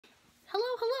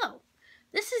Hello.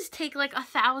 This is take like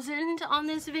 1,000 on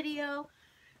this video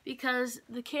because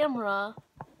the camera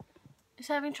is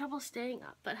having trouble staying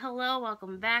up. But hello,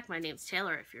 welcome back. My name's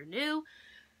Taylor if you're new.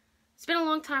 It's been a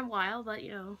long while, but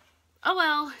you know, oh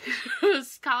well.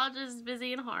 College is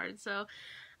busy and hard, so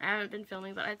I haven't been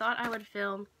filming, but I thought I would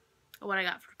film what I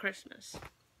got for Christmas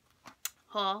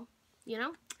haul, you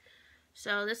know?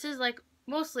 So this is like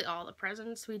mostly all the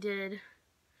presents we did.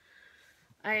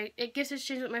 I gift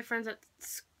exchange with my friends at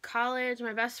college,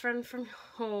 my best friend from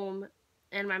home,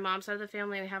 and my mom's side of the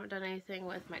family. We haven't done anything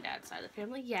with my dad's side of the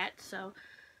family yet, so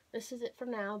this is it for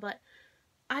now. But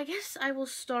I guess I will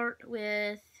start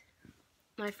with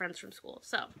my friends from school.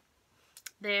 So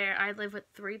there, I live with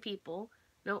 3 people.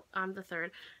 Nope, I'm the third.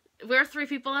 We're 3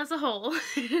 people as a whole.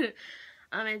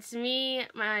 It's me,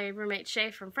 my roommate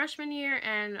Shay from freshman year,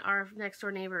 and our next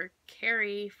door neighbor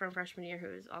Carrie from freshman year,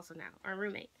 who is also now our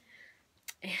roommate.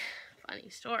 Funny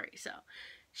story. So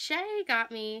Shay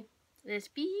got me this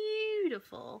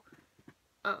beautiful,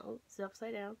 it's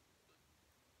upside down,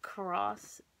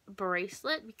 cross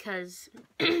bracelet because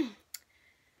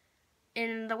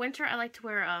in the winter I like to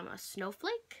wear a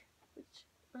snowflake, which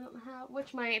I don't know how,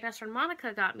 which my best friend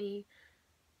Monica got me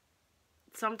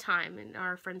sometime in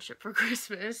our friendship for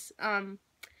Christmas. And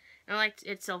I liked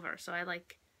it's silver, so I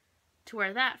like to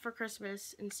wear that for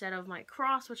Christmas instead of my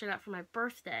cross, which I got for my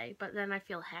birthday, but then I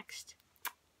feel hexed.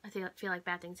 I feel like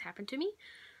bad things happen to me.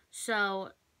 So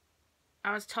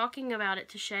I was talking about it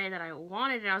to Shay that I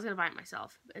wanted it, I was going to buy it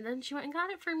myself. And then she went and got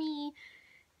it for me.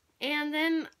 And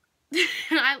then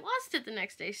I lost it the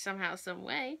next day somehow, some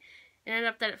way. It ended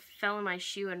up that it fell in my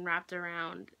shoe and wrapped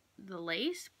around the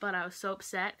lace, but I was so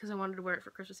upset because I wanted to wear it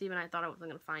for Christmas Eve and I thought I wasn't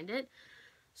going to find it.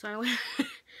 So I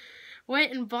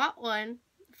went and bought one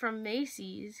from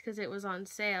Macy's because it was on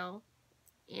sale,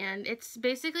 and it's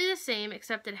basically the same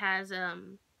except it has a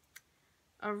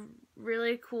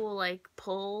really cool like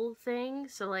pull thing,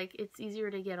 so like it's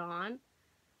easier to get on,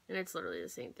 and it's literally the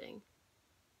same thing.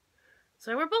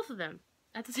 So I wear both of them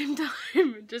at the same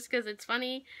time just because it's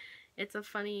funny. It's a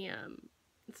funny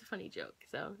joke.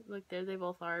 So look, there they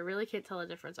both are. I really can't tell the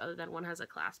difference other than one has a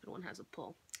clasp and one has a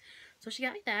pull. So she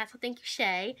got me that, so thank you,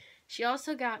 Shay. She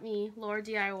also got me Laura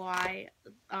DIY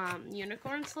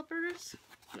unicorn slippers,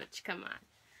 which, come on,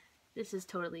 this is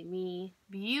totally me.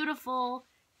 Beautiful,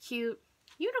 cute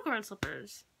unicorn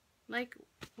slippers. Like,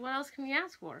 what else can we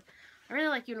ask for? I really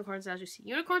like unicorns, as you see.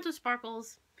 Unicorns with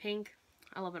sparkles, pink,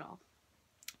 I love it all.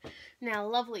 Now,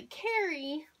 lovely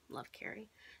Carrie, love Carrie,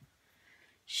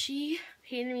 she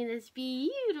painted me this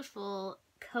beautiful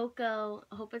cocoa,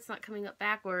 I hope it's not coming up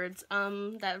backwards,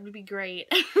 that would be great,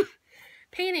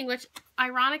 painting, which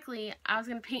ironically I was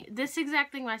going to paint this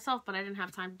exact thing myself, but I didn't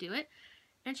have time to do it,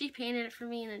 and she painted it for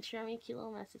me, and then she wrote me a cute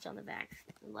little message on the back.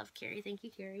 I love Carrie. Thank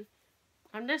you, Carrie.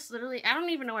 I'm just literally, I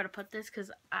don't even know where to put this because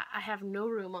I have no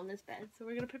room on this bed, so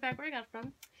we're going to put it back where I got it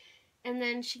from. And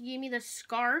then she gave me the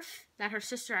scarf that her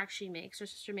sister actually makes. Her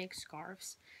sister makes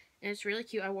scarves, and it's really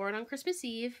cute. I wore it on Christmas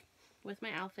Eve with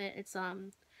my outfit. It's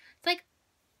like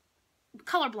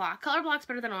color block. Color block's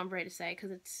better than ombre to say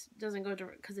because it doesn't go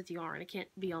direct because it's yarn. It can't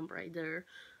be ombre there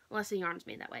unless the yarn's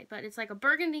made that way. But it's like a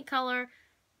burgundy color,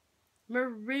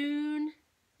 maroon,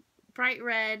 bright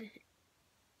red,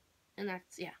 and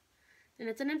that's, yeah. And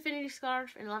it's an infinity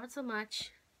scarf, and I love it so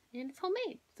much. And it's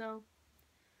homemade, so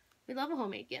we love a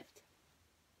homemade gift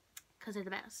because they're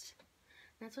the best.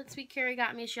 That's what Sweet Carrie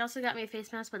got me. She also got me a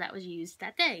face mask, but that was used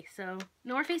that day, so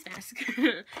no more face mask.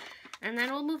 And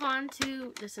then we'll move on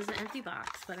to, this is an empty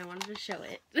box, but I wanted to show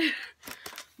it.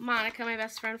 Monica, my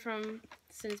best friend from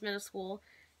since middle school,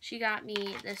 she got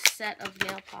me this set of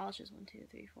nail polishes. 1, 2,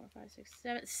 3, 4, 5, 6,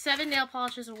 7. 7 nail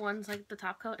polishes, and one's like the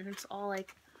top coat, and it's all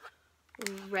like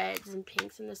reds and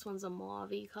pinks, and this one's a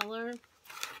mauve-y color.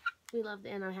 We love it,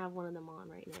 and I have one of them on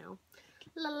right now.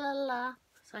 La la la.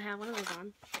 So I have one of those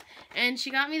on. And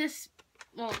she got me this,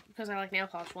 well, because I like nail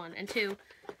polish, 1, and 2,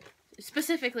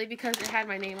 specifically because it had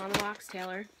my name on the box,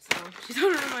 Taylor. So she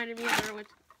sort of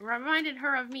reminded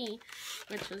her of me,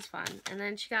 which was fun. And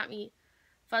then she got me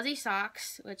fuzzy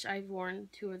socks, which I've worn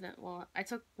 2 of them. Well, I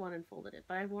took 1 and folded it,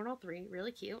 but I've worn all 3.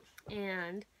 Really cute.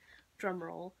 And drum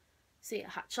roll. See,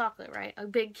 hot chocolate, right? A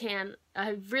big can,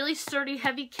 a really sturdy,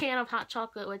 heavy can of hot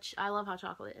chocolate, which I love hot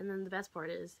chocolate. And then the best part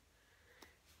is,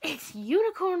 it's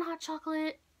unicorn hot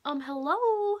chocolate.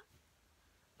 Hello?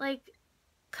 Like,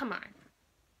 come on.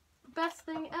 Best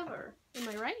thing ever. Am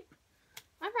I right?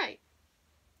 I'm right.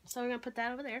 So we're going to put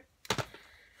that over there.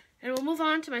 And we'll move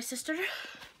on to my sister.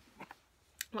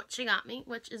 What she got me,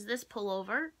 which is this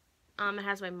pullover. It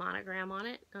has my monogram on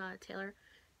it, Taylor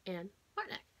and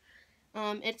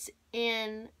Martneck. It's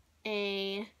in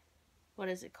a what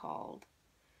is it called?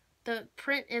 The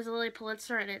print is Lily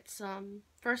Pulitzer, and it's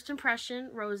First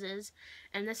Impression Roses,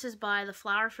 and this is by the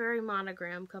Flower Fairy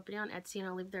Monogram Company on Etsy, and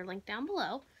I'll leave their link down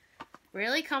below.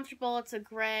 Really comfortable. It's a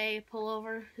gray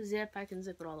pullover zip. I can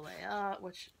zip it all the way up,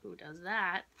 which, who does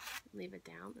that? Leave it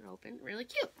down and open. Really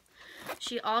cute.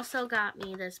 She also got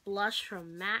me this blush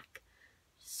from MAC,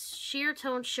 Sheer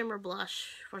Tone Shimmer Blush,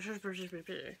 which,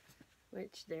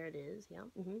 there it is, yeah.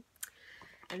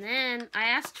 And then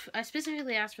I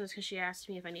specifically asked for this because she asked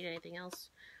me if I need anything else.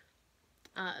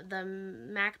 The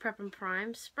MAC Prep and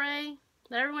Prime spray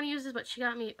that everyone uses, but she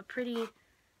got me a pretty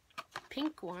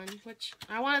pink one, which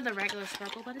I wanted the regular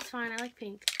sparkle, but it's fine. I like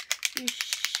pink. You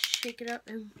shake it up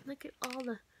and look at all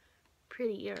the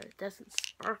prettier. It doesn't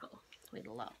sparkle. We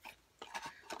love.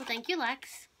 Well, thank you,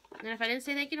 Lex. And if I didn't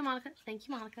say thank you to Monica, thank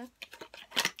you, Monica.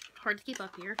 Hard to keep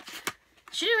up here.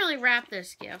 She didn't really wrap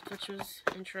this gift, which was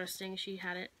interesting. She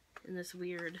had it in this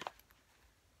weird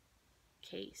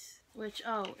case, which,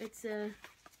 oh, it's a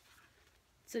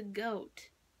goat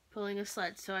pulling a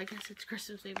sled, so I guess it's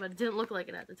Christmas Eve, but it didn't look like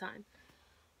it at the time.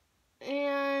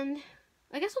 And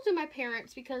I guess we'll do my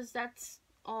parents, because that's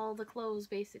all the clothes,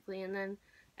 basically, and then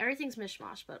everything's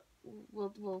mishmash, but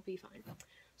we'll be fine.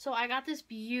 So I got this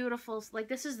beautiful, like,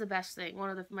 this is the best thing, one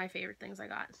of my favorite things I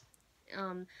got.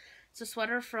 It's a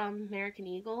sweater from American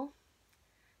Eagle.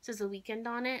 It says The Weekend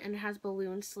on it, and it has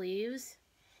balloon sleeves.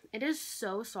 It is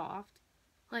so soft,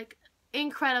 like,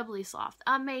 incredibly soft,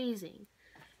 amazing.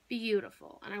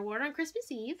 Beautiful. And I wore it on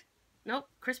Christmas Eve. Nope,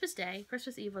 Christmas Day.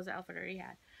 Christmas Eve was the outfit I already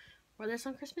had. Wore this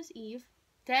on Christmas Eve.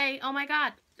 Day. Oh my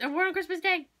god. I wore it on Christmas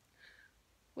Day.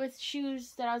 With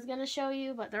shoes that I was going to show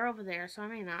you, but they're over there, so I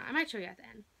may not. I might show you at the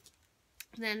end.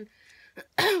 And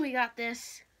then we got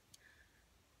this,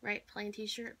 right, plain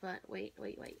t-shirt, but wait.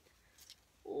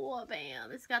 Oh,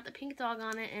 bam. It's got the pink dog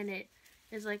on it, and it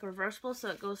is like reversible,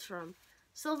 so it goes from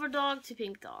silver dog to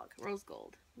pink dog, rose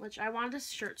gold. Which I wanted this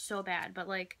shirt so bad, but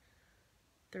like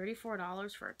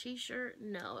 $34 for a t-shirt?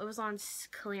 No, it was on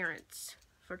clearance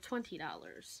for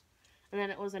 $20. And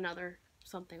then it was another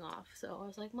something off. So I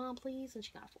was like, Mom, please, and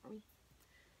she got it for me.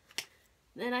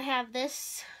 Then I have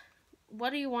this,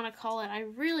 what do you want to call it? I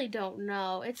really don't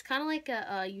know. It's kind of like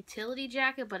a utility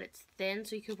jacket, but it's thin,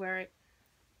 so you could wear it.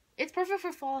 It's perfect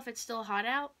for fall if it's still hot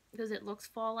out, because it looks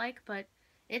fall-like, but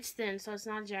it's thin, so it's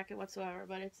not a jacket whatsoever.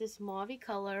 But it's this mauve-y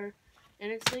color.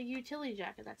 And it's a utility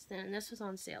jacket that's thin. And this was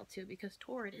on sale, too, because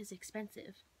Torrid is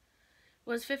expensive. It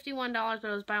was $51, but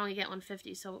it was buy one, get one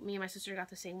 $50. So me and my sister got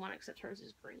the same one, except hers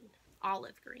is green.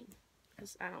 Olive green.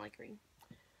 Because I don't like green.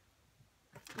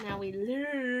 Now we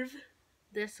love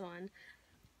this one.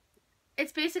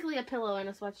 It's basically a pillow and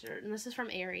a sweatshirt. And this is from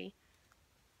Aerie.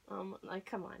 Like,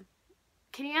 come on.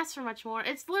 Can you ask for much more?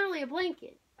 It's literally a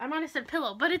blanket. I might have said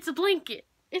pillow, but it's a blanket.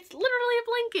 It's literally a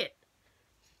blanket.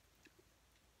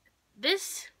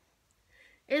 This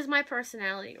is my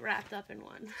personality wrapped up in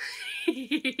one.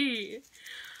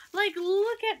 Like,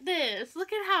 look at this.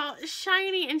 Look at how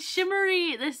shiny and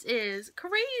shimmery this is.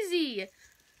 Crazy.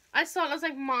 I saw it, I was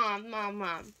like,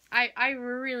 Mom. I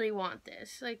really want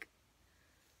this. Like,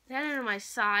 they had it in my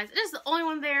size. It is the only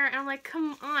one there, and I'm like,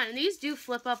 come on. And these do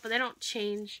flip up, but they don't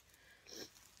change.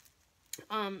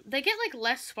 They get, like,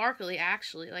 less sparkly,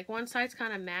 actually. Like, one side's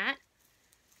kind of matte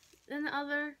than the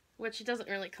other, which it doesn't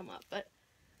really come up, but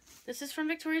this is from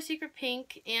Victoria's Secret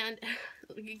Pink, and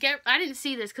I didn't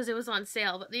see this because it was on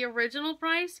sale, but the original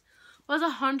price was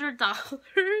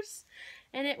 $100,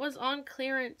 and it was on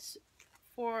clearance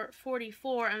for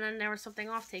 $44, and then there was something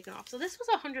taken off. So this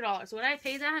was $100. Would I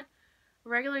pay that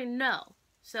regularly? No.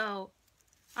 So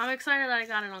I'm excited that I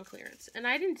got it on clearance, and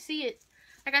I didn't see it.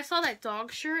 Like, I saw that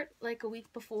dog shirt like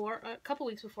a couple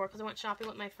weeks before, because I went shopping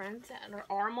with my friends at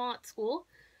our mall at school.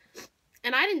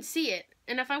 And I didn't see it.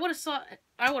 And if I would have saw it,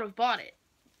 I would have bought it.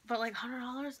 But like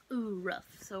 $100? Ooh, rough.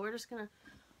 So we're just going to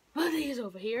put these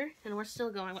over here. And we're still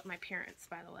going with my parents,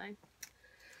 by the way.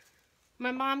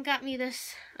 My mom got me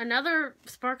this, another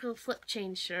sparkle flip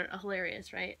chain shirt.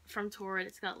 Hilarious, right? From Torrid.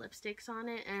 It's got lipsticks on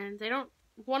it. And they don't,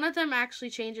 one of them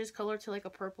actually changes color to like a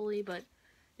purpley, but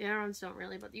the other ones don't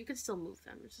really. But you can still move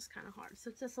them. It's just kind of hard. So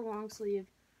it's just a long sleeve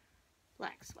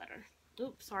black sweater.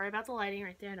 Oops, sorry about the lighting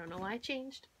right there. I don't know why I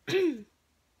changed.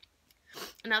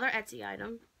 Another Etsy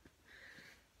item.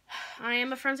 I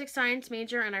am a forensic science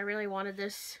major, and I really wanted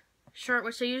this shirt,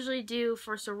 which I usually do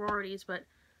for sororities, but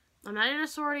I'm not in a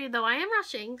sorority, though I am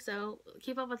rushing, so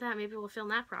keep up with that. Maybe we'll film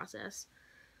that process.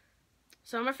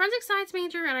 So I'm a forensic science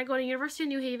major, and I go to University of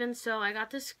New Haven, so I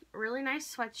got this really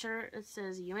nice sweatshirt. It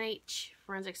says UNH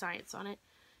Forensic Science on it,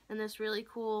 and this really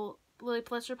cool Lily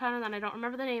Pulitzer pattern that I don't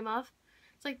remember the name of.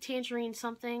 It's like tangerine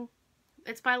something.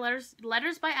 It's by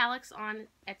LettersbyAlex on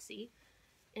Etsy.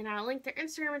 And I'll link their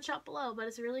Instagram and shop below, but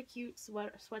it's a really cute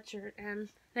sweatshirt. And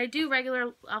they do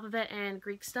regular alphabet and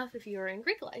Greek stuff if you're in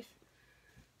Greek life.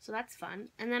 So that's fun.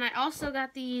 And then I also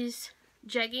got these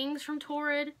jeggings from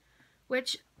Torrid,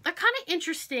 which are kind of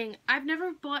interesting. I've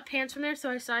never bought pants from there, so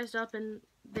I sized up and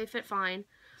they fit fine.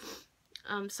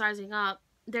 Sizing up.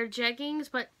 They're jeggings,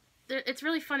 but it's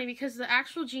really funny because the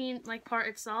actual jean part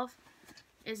itself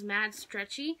is mad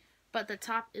stretchy, but the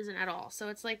top isn't at all. So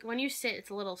it's like when you sit, it's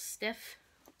a little stiff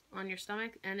on your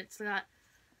stomach, and it's got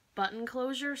button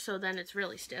closure, so then it's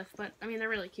really stiff. But I mean, they're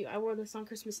really cute. I wore this on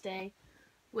Christmas Day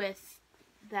with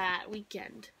that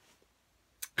weekend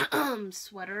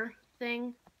sweater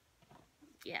thing.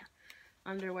 Yeah,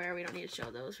 underwear. We don't need to show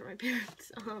those for my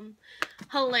parents.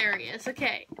 Hilarious.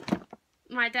 Okay,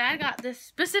 my dad got this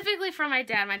specifically for my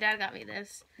dad. My dad got me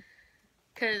this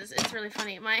because it's really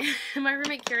funny. My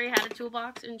roommate Carrie had a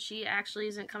toolbox, and she actually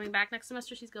isn't coming back next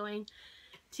semester. She's going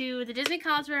to the Disney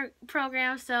College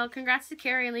program, so congrats to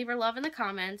Carrie, and leave her love in the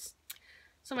comments.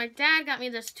 So my dad got me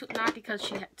this, not because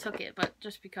she took it, but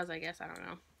just because, I guess, I don't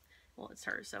know. Well, it's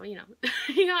hers, so, you know.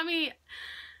 He got me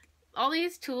all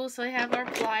these tools. So I have our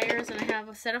pliers, and I have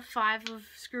a set of 5 of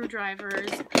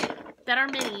screwdrivers that are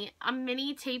mini. A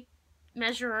mini tape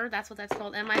measurer, that's what that's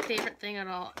called, and my favorite thing at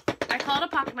all. I call it a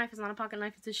pocket knife. It's not a pocket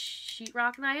knife, it's a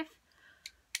sheetrock knife.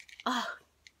 Oh,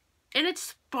 and it's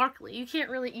sparkly. You can't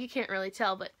really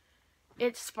tell, but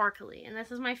it's sparkly. And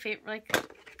this is my favorite.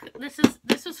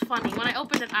 This was funny. When I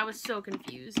opened it, I was so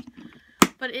confused.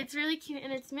 But it's really cute,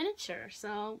 and it's miniature,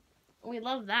 so we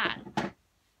love that.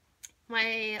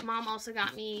 My mom also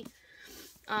got me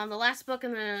the last book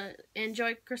in the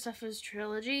Joy Graceffa's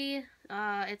trilogy.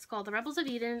 It's called The Rebels of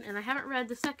Eden, and I haven't read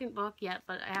the second book yet,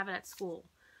 but I have it at school,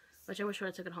 which I wish I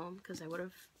would have took it home, because I would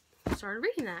have started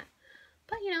reading that.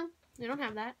 But, you know, we don't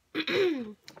have that.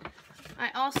 I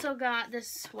also got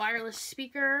this wireless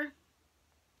speaker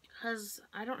because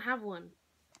I don't have one,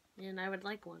 and I would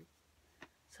like one.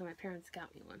 So my parents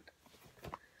got me one.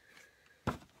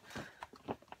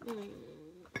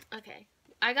 Okay.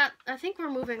 I think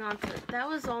we're moving on to, that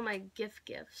was all my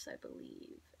gifts, I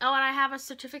believe. Oh, and I have a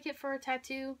certificate for a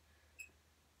tattoo.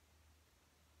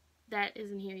 That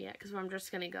isn't here yet, because I'm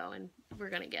just going to go, and we're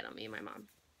going to get them, me and my mom.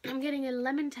 I'm getting a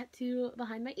lemon tattoo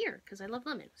behind my ear because I love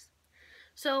lemons.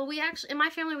 So we actually, in my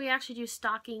family, we actually do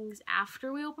stockings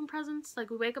after we open presents. Like,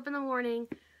 we wake up in the morning,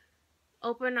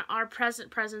 open our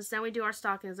presents, then we do our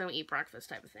stockings, then we eat breakfast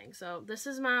type of thing. So this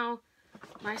is my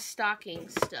stocking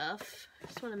stuff. I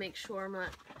just want to make sure I'm not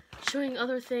showing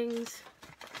other things.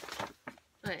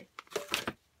 Okay.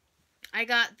 I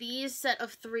got these set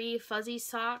of 3 fuzzy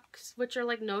socks, which are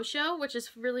like no-show, which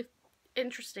is really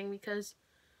interesting because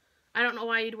I don't know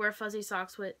why you'd wear fuzzy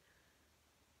socks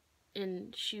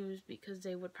in shoes, because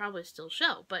they would probably still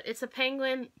show. But it's a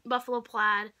penguin, buffalo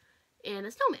plaid, and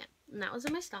a snowman. And that was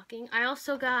in my stocking. I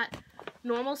also got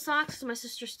normal socks, so my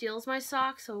sister steals my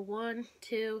socks. So 1,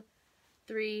 2,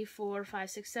 3, 4, 5,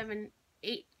 6, 7,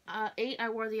 8. 8, I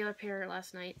wore the other pair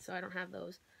last night, so I don't have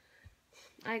those.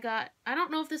 I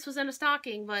don't know if this was in a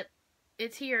stocking, but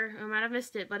it's here. I might have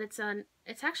missed it, but it's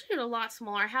actually a lot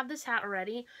smaller. I have this hat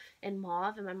already in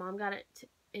mauve, and my mom got it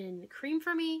in cream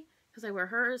for me because I wear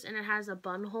hers, and it has a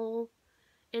bun hole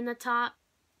in the top,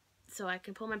 so I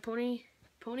can pull my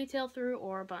ponytail through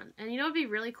or a bun. And you know what would be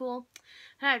really cool?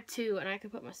 I have 2, and I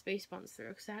could put my space buns through,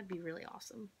 because that'd be really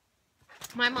awesome.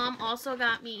 My mom also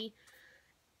got me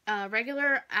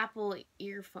regular Apple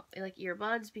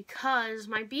earbuds, because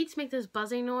my Beats make this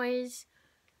buzzing noise,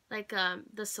 like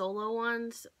the solo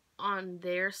ones on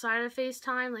their side of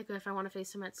FaceTime, like if I want to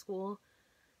FaceTime at school,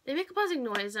 they make a buzzing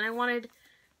noise, and I wanted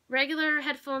regular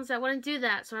headphones that wouldn't do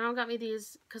that, so my mom got me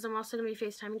these, because I'm also going to be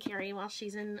FaceTiming Carrie while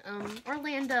she's in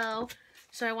Orlando,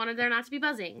 so I wanted there not to be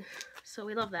buzzing, so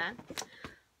we love that.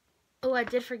 Oh, I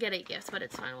did forget a gift, but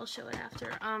it's fine, we'll show it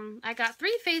after. I got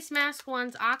 3 face mask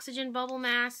ones, oxygen bubble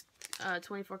mask,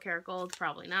 24 karat gold,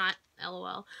 probably not,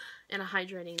 LOL, and a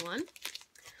hydrating one.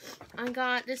 I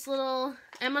got this little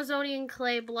Amazonian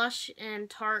clay blush and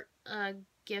Tarte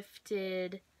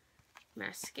gifted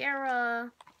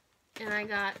mascara, and I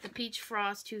got the Peach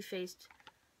Frost Too Faced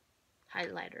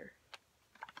highlighter.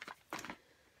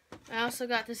 I also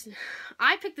got this,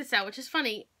 I picked this out, which is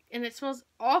funny, and it smells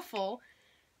awful.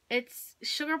 It's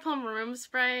Sugar Plum Room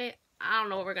Spray. I don't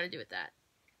know what we're going to do with that,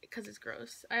 because it's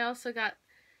gross. I also got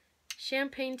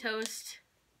Champagne Toast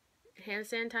hand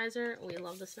sanitizer. We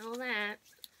love the smell of that.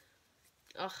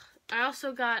 Ugh. I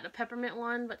also got a peppermint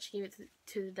one, but she gave it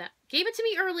gave it to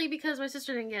me early because my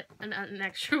sister didn't get an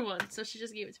extra one, so she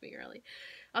just gave it to me early.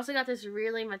 I also got this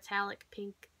really metallic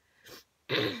pink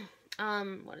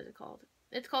what is it called?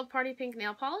 It's called Party Pink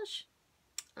Nail Polish.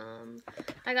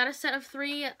 I got a set of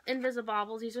 3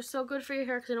 Invisibobbles. These are so good for your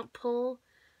hair because they don't pull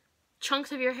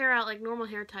chunks of your hair out like normal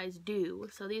hair ties do.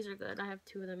 So these are good. I have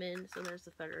 2 of them in, so there's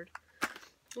the 3rd.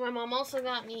 My mom also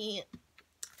got me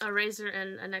a razor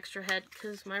and an extra head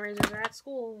because my razors are at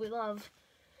school. We love.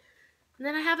 And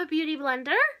then I have a beauty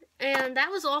blender, and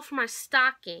that was all for my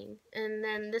stocking. And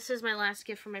then this is my last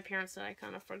gift from my parents that I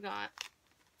kind of forgot.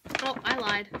 Oh, I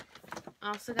lied. I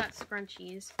also got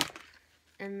scrunchies.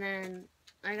 And then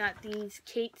I got these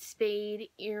Kate Spade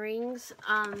earrings.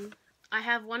 I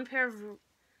have 1 pair of,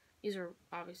 these are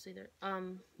obviously,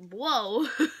 whoa.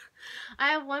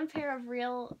 I have 1 pair of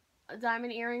real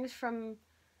diamond earrings from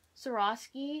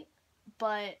Swarovski,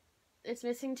 but it's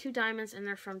missing 2 diamonds, and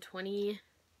they're from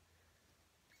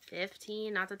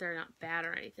 2015. Not that they're not bad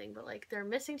or anything, but like they're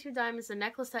missing 2 diamonds. The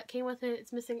necklace that came with it,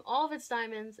 it's missing all of its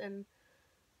diamonds, and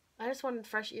I just wanted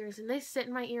fresh earrings, and they sit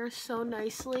in my ears so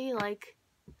nicely. Like,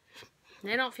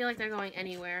 they don't feel like they're going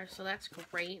anywhere, so that's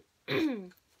great. They're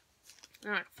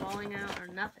not falling out or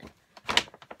nothing.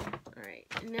 Alright,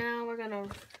 now we're gonna,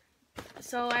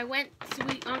 so I went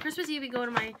to, on Christmas Eve we go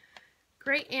to my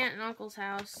great aunt and uncle's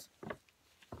house,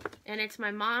 and it's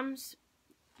my mom's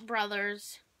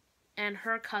brothers and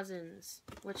her cousins,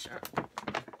 which are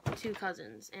 2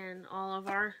 cousins, and all of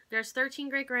our, there's 13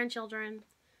 great grandchildren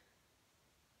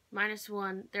minus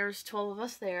 1. There's 12 of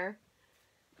us there.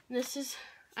 This is,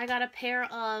 I got a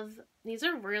pair of, these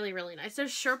are really, really nice. They're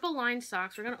Sherpa lined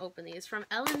socks. We're going to open these from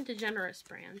Ellen DeGeneres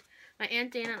brand. My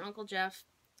Aunt Dana and Uncle Jeff,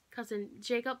 cousin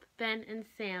Jacob, Ben, and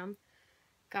Sam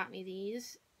got me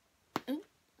these. Ooh,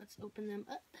 let's open them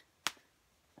up.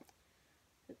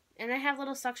 And they have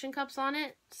little suction cups on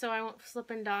it, so I won't slip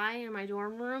and die in my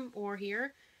dorm room or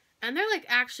here. And they're like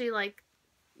actually like,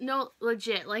 no,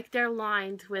 legit, like they're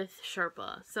lined with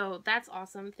Sherpa. So that's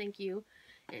awesome. Thank you,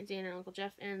 Aunt Dana and Uncle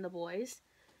Jeff and the boys.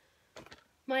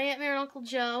 My Aunt Mary and Uncle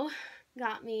Joe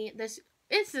got me this.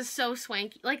 It's just so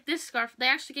swanky. Like this scarf, they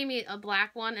actually gave me a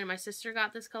black one, and my sister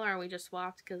got this color, and we just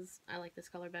swapped because I like this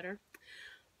color better.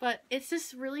 But it's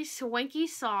this really swanky,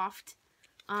 soft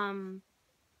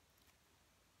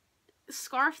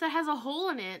scarf that has a hole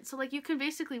in it. So like you can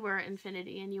basically wear it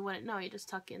infinity and you wouldn't know. You just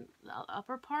tuck in the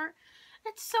upper part.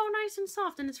 It's so nice and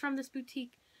soft, and it's from this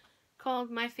boutique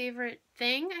called My Favorite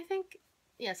Thing, I think.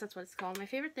 Yes, that's what it's called, My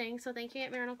Favorite Thing. So thank you,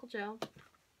 Aunt Mary and Uncle Joe.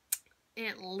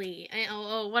 Aunt Lee.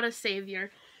 Oh, what a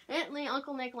savior. Aunt Lee,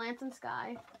 Uncle Nick, Lance, and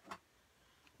Sky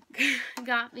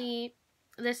got me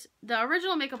this, the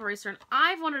original makeup eraser, and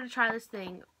I've wanted to try this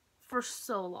thing for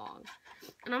so long.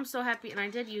 And I'm so happy, and I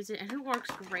did use it, and it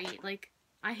works great. Like,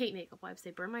 I hate makeup wipes.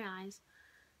 They burn my eyes.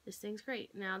 This thing's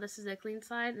great. Now, this is the clean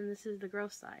side, and this is the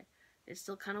gross side. It's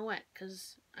still kind of wet,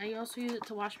 because I also use it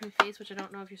to wash my face, which I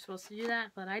don't know if you're supposed to do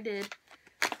that, but I did.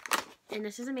 And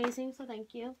this is amazing, so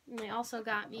thank you. And they also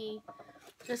got me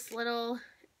this little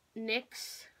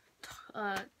NYX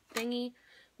thingy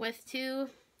with 2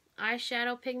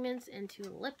 eyeshadow pigments and 2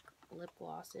 lip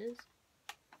glosses.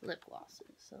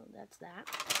 So that's that.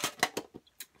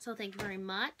 So thank you very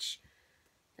much.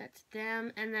 That's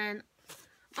them. And then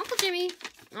Uncle Jimmy,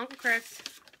 Uncle Chris,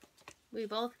 we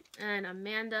both, and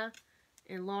Amanda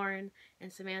and Lauren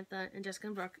and Samantha and Jessica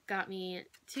and Brooke got me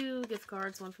 2 gift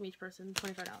cards, 1 from each person,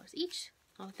 $25 each.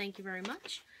 Oh, thank you very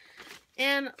much.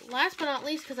 And last but not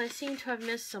least, because I seem to have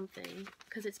missed something,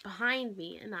 because it's behind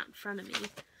me and not in front of me.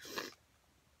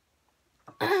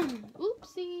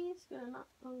 Oopsies.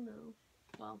 Oh no.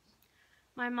 Well,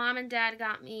 my mom and dad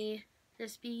got me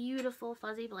this beautiful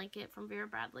fuzzy blanket from Vera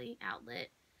Bradley Outlet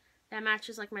that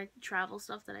matches like my travel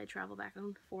stuff that I travel back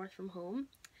and forth from home.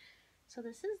 So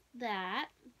this is that.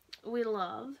 We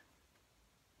love.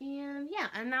 And yeah,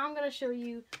 and now I'm going to show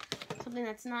you something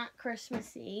that's not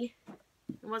Christmassy.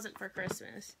 It wasn't for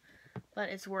Christmas, but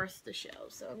it's worth the show.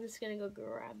 So I'm just going to go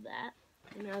grab that,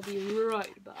 and I'll be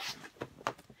right back.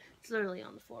 It's literally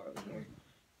on the floor over here.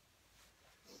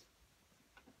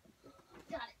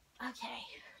 Got it. Okay.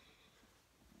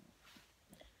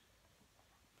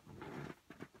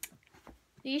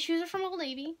 These shoes are from Old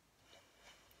Navy,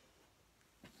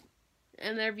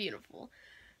 and they're beautiful.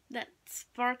 That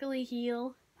sparkly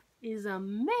heel is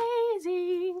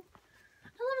amazing.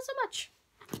 I love it so much.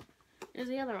 There's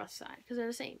the other side, because they're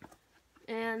the same.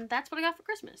 And that's what I got for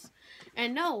Christmas.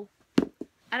 And no,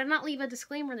 I did not leave a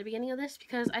disclaimer in the beginning of this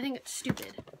because I think it's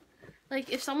stupid. Like,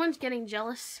 if someone's getting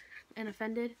jealous and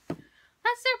offended,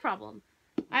 that's their problem.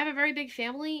 I have a very big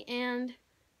family, and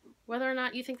whether or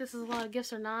not you think this is a lot of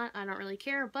gifts or not, I don't really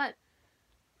care. But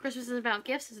Christmas is about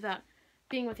gifts. It's about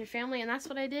being with your family, and that's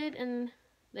what I did, and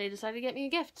they decided to get me a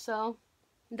gift. So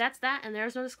that's that, and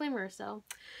there's no disclaimer. So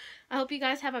I hope you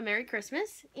guys have a Merry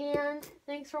Christmas, and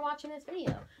thanks for watching this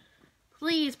video.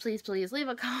 Please, please, please leave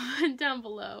a comment down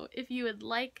below if you would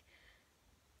like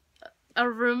a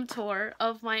room tour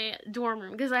of my dorm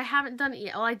room, because I haven't done it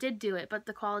yet. Well, I did do it, but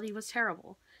the quality was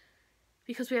terrible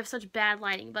because we have such bad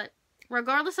lighting. But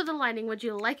regardless of the lighting, would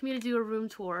you like me to do a room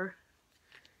tour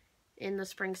in the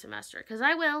spring semester? Because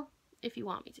I will if you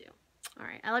want me to.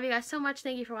 Alright, I love you guys so much.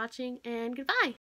 Thank you for watching, and goodbye.